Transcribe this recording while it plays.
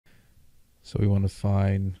So we want to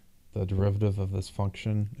find the derivative of this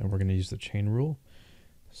function, and we're going to use the chain rule.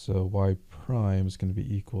 So y prime is going to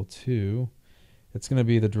be equal to, it's going to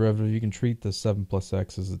be the derivative. You can treat the 7 plus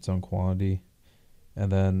x as its own quantity.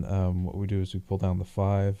 And then what we do is we pull down the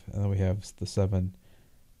 5, and then we have the 7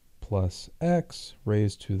 plus x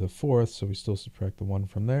raised to the 4th, so we still subtract the 1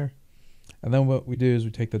 from there. And then what we do is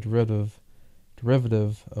we take the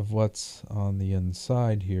derivative of what's on the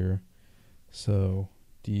inside here. So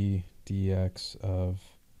dx of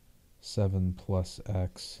 7 plus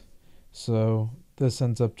x. So this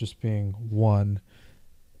ends up just being 1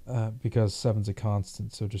 because 7's a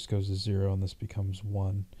constant, so it just goes to 0, and this becomes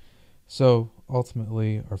 1. So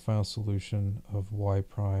ultimately, our final solution of y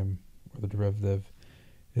prime, or the derivative,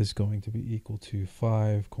 is going to be equal to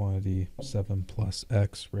 5 quantity 7 plus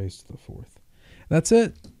x raised to the 4th. That's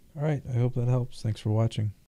it. All right, I hope that helps. Thanks for watching.